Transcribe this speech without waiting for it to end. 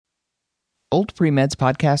Old Pre-Meds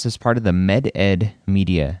podcast is part of the MedEd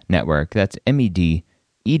Media Network. That's MEDED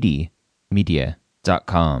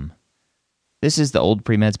Media.com. This is the Old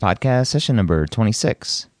Pre-Meds podcast, session number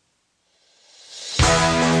 26.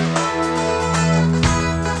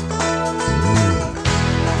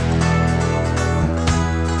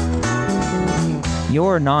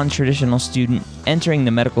 You're a non-traditional student entering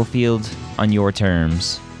the medical field on your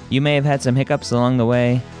terms. You may have had some hiccups along the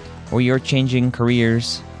way, or you're changing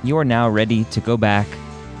careers. You are now ready to go back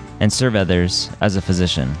and serve others as a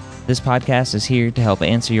physician. This podcast is here to help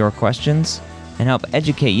answer your questions and help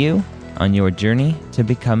educate you on your journey to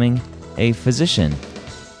becoming a physician.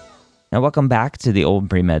 Now, welcome back to the Old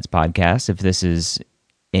Pre-Meds podcast. If this is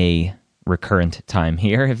a recurrent time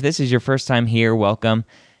here, if this is your first time here, welcome.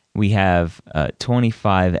 We have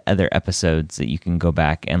 25 other episodes that you can go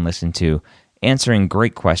back and listen to, answering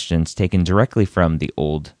great questions taken directly from the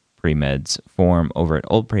Old Pre-Meds forum over at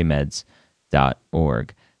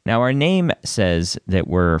oldpremeds.org. Now, our name says that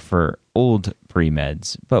we're for Old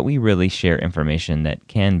Pre-Meds, but we really share information that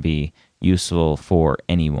can be useful for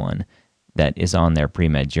anyone that is on their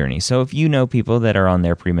pre-med journey. So if you know people that are on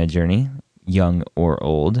their pre-med journey, young or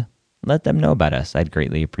old, let them know about us. I'd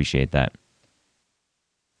greatly appreciate that.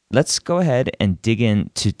 Let's go ahead and dig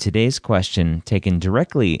into today's question, taken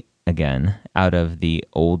directly, again, out of the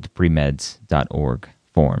oldpremeds.org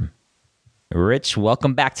forum. Rich,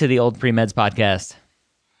 welcome back to the Old Pre-Meds podcast.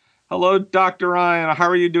 Hello, Dr. Ryan. How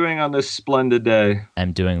are you doing on this splendid day?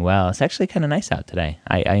 I'm doing well. It's actually kind of nice out today.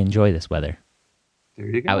 I enjoy this weather. There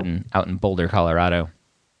you go. Out in Boulder, Colorado.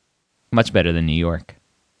 Much better than New York.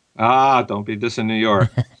 Don't be dissing New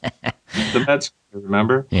York. The Mets,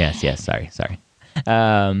 remember? Yes, sorry.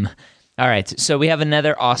 All right, so we have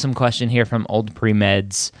another awesome question here from Old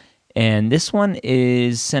Pre-Meds, and this one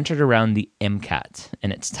is centered around the MCAT,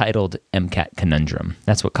 and it's titled MCAT Conundrum.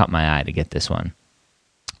 That's what caught my eye to get this one.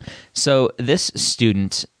 So this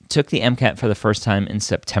student took the MCAT for the first time in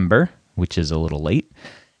September, which is a little late,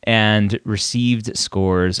 and received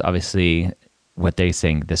scores, obviously, what they're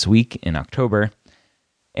saying this week in October,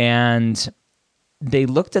 and they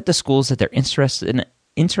looked at the schools that they're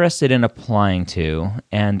interested in applying to,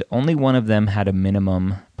 and only one of them had a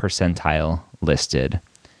minimum percentile listed.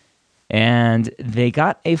 And they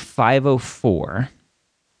got a 504,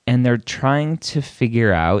 and they're trying to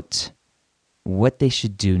figure out what they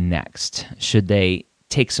should do next. Should they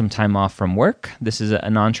take some time off from work? This is a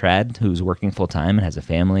non-trad who's working full-time and has a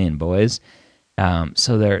family and boys.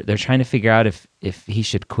 So they're trying to figure out if he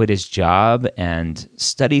should quit his job and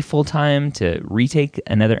study full-time to retake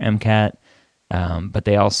another MCAT. But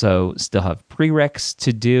they also still have prereqs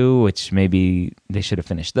to do, which maybe they should have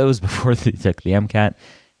finished those before they took the MCAT.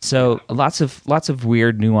 So lots of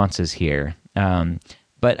weird nuances here.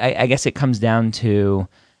 But I guess it comes down to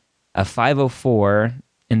a 504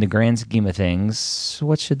 in the grand scheme of things.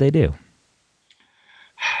 What should they do?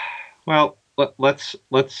 Well, let's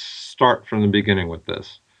start from the beginning with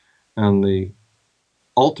this. And the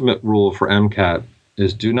ultimate rule for MCAT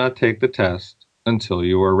is do not take the test until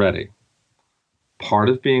you are ready. Part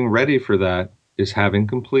of being ready for that is having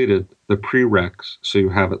completed the prereqs, so you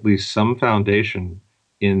have at least some foundation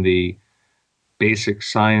in the basic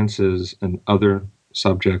sciences and other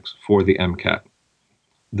subjects for the MCAT.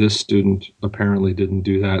 This student apparently didn't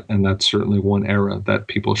do that, and that's certainly one error that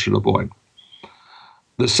people should avoid.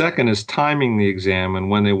 The second is timing the exam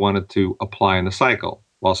and when they wanted to apply in the cycle.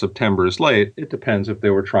 While September is late, it depends if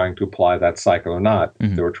they were trying to apply that cycle or not.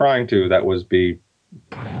 Mm-hmm. If they were trying to, that would be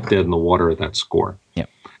dead in the water at that score. Yep.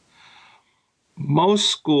 Most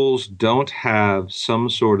schools don't have some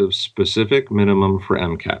sort of specific minimum for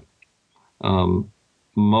MCAT.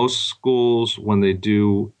 Most schools, when they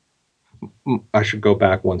do, I should go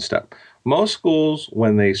back one step. Most schools,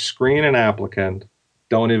 when they screen an applicant,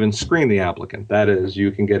 don't even screen the applicant. That is,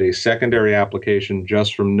 you can get a secondary application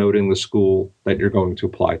just from noting the school that you're going to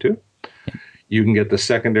apply to. You can get the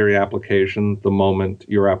secondary application the moment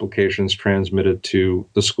your application is transmitted to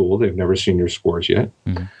the school. They've never seen your scores yet.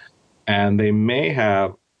 Mm-hmm. And they may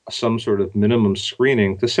have some sort of minimum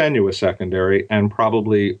screening to send you a secondary, and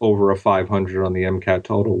probably over a 500 on the MCAT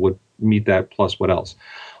total would meet that, plus what else.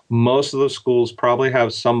 Most of the schools probably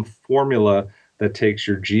have some formula that takes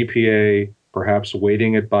your GPA, perhaps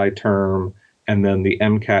weighting it by term, and then the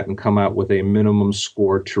MCAT, and come out with a minimum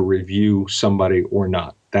score to review somebody or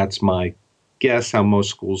not. That's my guess how most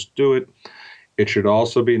schools do it. It should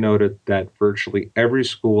also be noted that virtually every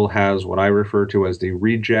school has what I refer to as the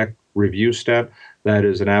reject review step. That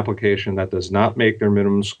is an application that does not make their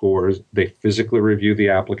minimum scores. They physically review the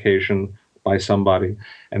application by somebody,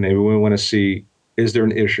 and they want to see, is there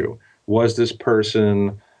an issue? Was this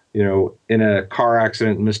person in a car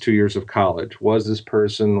accident, missed 2 years of college? Was this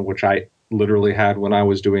person, which I literally had when I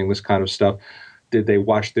was doing this kind of stuff, did they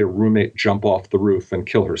watch their roommate jump off the roof and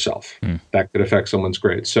kill herself? That could affect someone's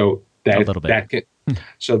grade. So A little bit.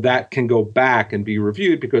 that can go back and be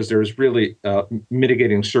reviewed because there's really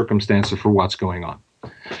mitigating circumstances for what's going on.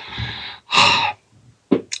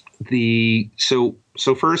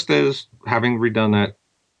 So first is, having redone that,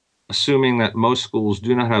 assuming that most schools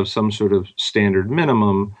do not have some sort of standard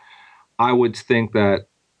minimum, I would think that,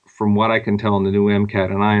 from what I can tell in the new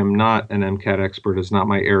MCAT, and I am not an MCAT expert, it's not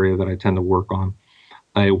my area that I tend to work on,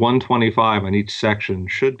 a 125 on each section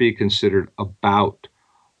should be considered about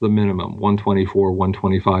the minimum, 124,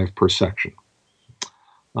 125 per section.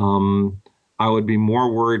 I would be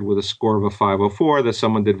more worried with a score of a 504 that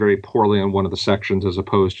someone did very poorly on one of the sections as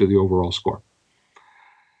opposed to the overall score.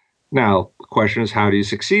 Now, the question is, how do you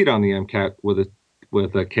succeed on the MCAT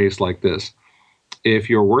with a case like this? If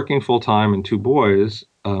you're working full-time and two boys,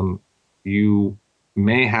 you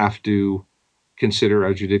may have to consider,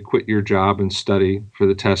 as you did, quit your job and study for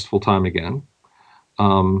the test full-time again.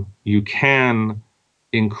 You can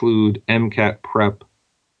include MCAT prep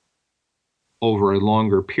over a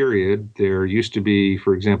longer period. There used to be,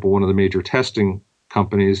 for example, one of the major testing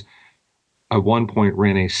companies at one point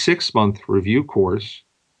ran a 6-month review course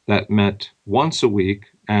that met once a week.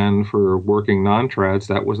 And for working non-trads,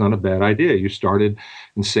 that was not a bad idea. You started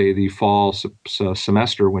in, say, the fall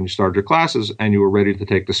semester when you started your classes, and you were ready to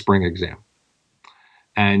take the spring exam.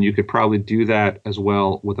 And you could probably do that as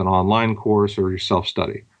well with an online course or your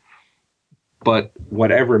self-study. But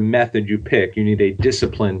whatever method you pick, you need a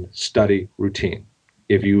disciplined study routine.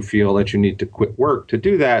 If you feel that you need to quit work to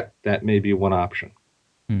do that, that may be one option.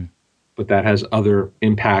 But that has other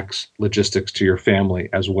impacts, logistics to your family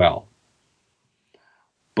as well.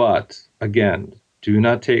 But again, do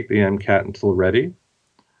not take the MCAT until ready.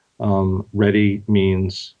 Ready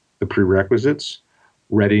means the prerequisites.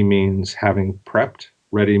 Ready means having prepped.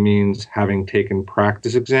 Ready means having taken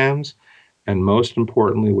practice exams. And most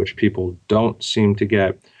importantly, which people don't seem to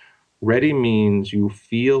get, ready means you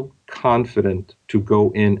feel confident to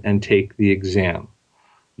go in and take the exam.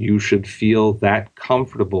 You should feel that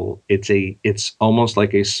comfortable. It's almost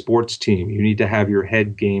like a sports team. You need to have your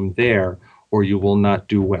head game there, or you will not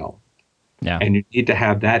do well. Yeah. And you need to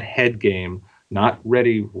have that head game not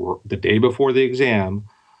ready the day before the exam.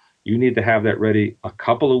 You need to have that ready a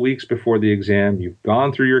couple of weeks before the exam. You've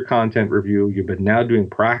gone through your content review. You've been now doing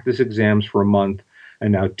practice exams for a month.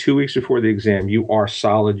 And now 2 weeks before the exam, you are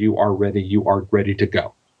solid. You are ready. You are ready to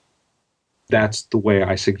go. That's the way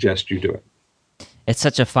I suggest you do it. It's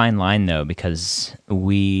such a fine line, though, because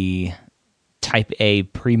we type A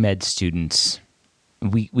pre-med students,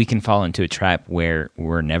 we can fall into a trap where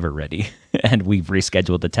we're never ready. And we've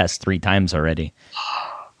rescheduled the test 3 times already.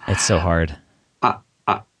 It's so hard.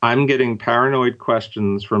 I'm getting paranoid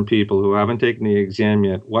questions from people who haven't taken the exam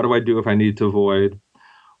yet. What do I do if I need to void?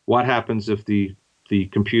 What happens if the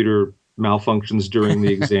computer malfunctions during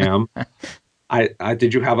the exam?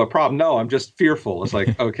 Did you have a problem? No, I'm just fearful. It's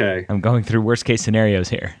like, okay. I'm going through worst case scenarios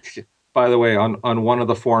here. By the way, on one of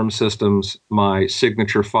the form systems, my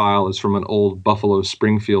signature file is from an old Buffalo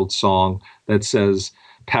Springfield song that says,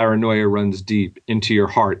 "Paranoia runs deep into your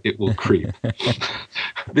heart, it will creep."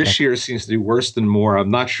 This year seems to be worse than more.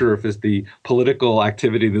 I'm not sure if it's the political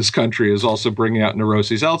activity in this country is also bringing out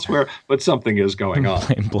neuroses elsewhere, but something is going on.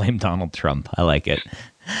 Blame Donald Trump. I like it.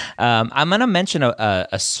 I'm going to mention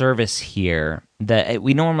a service here that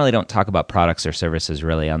we normally don't talk about products or services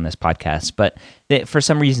really on this podcast, but for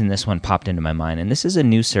some reason this one popped into my mind. And this is a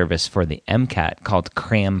new service for the MCAT called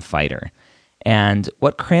CramFighter. And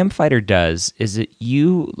what CramFighter does is that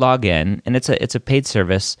you log in, and it's a paid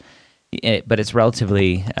service, but it's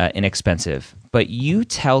relatively inexpensive. But you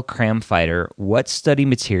tell CramFighter what study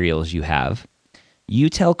materials you have. You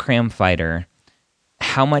tell CramFighter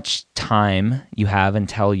how much time you have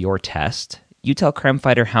until your test. You tell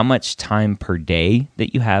CramFighter how much time per day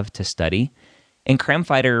that you have to study. And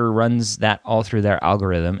CramFighter runs that all through their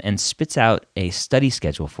algorithm and spits out a study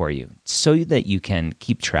schedule for you so that you can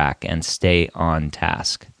keep track and stay on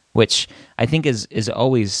task, which I think is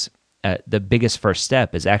always the biggest first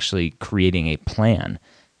step, is actually creating a plan.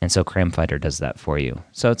 And so CramFighter does that for you.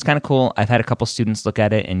 So it's kind of cool. I've had a couple students look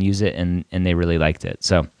at it and use it, and they really liked it.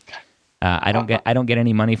 So I don't get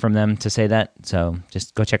any money from them to say that. So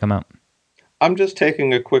just go check them out. I'm just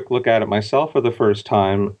taking a quick look at it myself for the first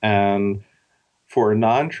time, and for a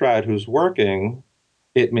non-trad who's working,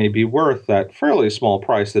 it may be worth that fairly small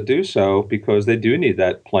price to do so, because they do need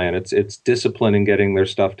that plan. It's discipline in getting their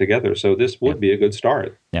stuff together. So this would be a good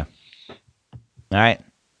start. Yeah. All right.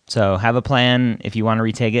 So have a plan if you want to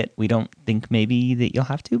retake it. We don't think maybe that you'll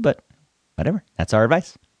have to, but whatever. That's our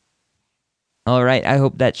advice. All right, I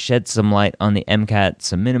hope that sheds some light on the MCAT,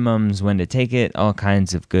 some minimums, when to take it, all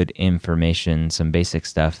kinds of good information, some basic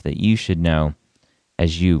stuff that you should know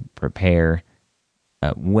as you prepare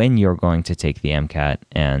when you're going to take the MCAT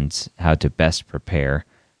and how to best prepare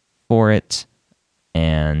for it.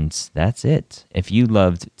 And that's it. If you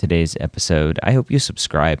loved today's episode, I hope you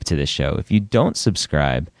subscribe to the show. If you don't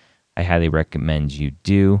subscribe, I highly recommend you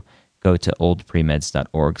do. Go to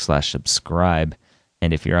oldpremeds.org/subscribe.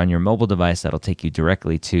 And if you're on your mobile device, that'll take you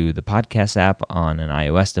directly to the podcast app on an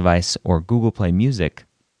iOS device or Google Play Music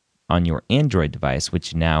on your Android device,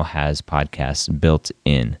 which now has podcasts built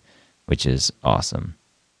in, which is awesome.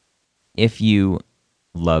 If you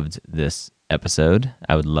loved this episode,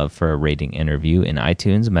 I would love for a rating and review in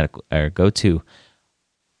iTunes, or go to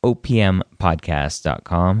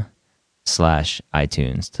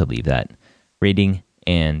opmpodcast.com/iTunes to leave that rating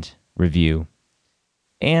and review.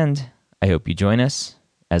 And I hope you join us,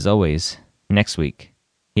 as always, next week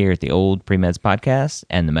here at the Old Pre-Meds Podcast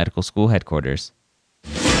and the Medical School Headquarters.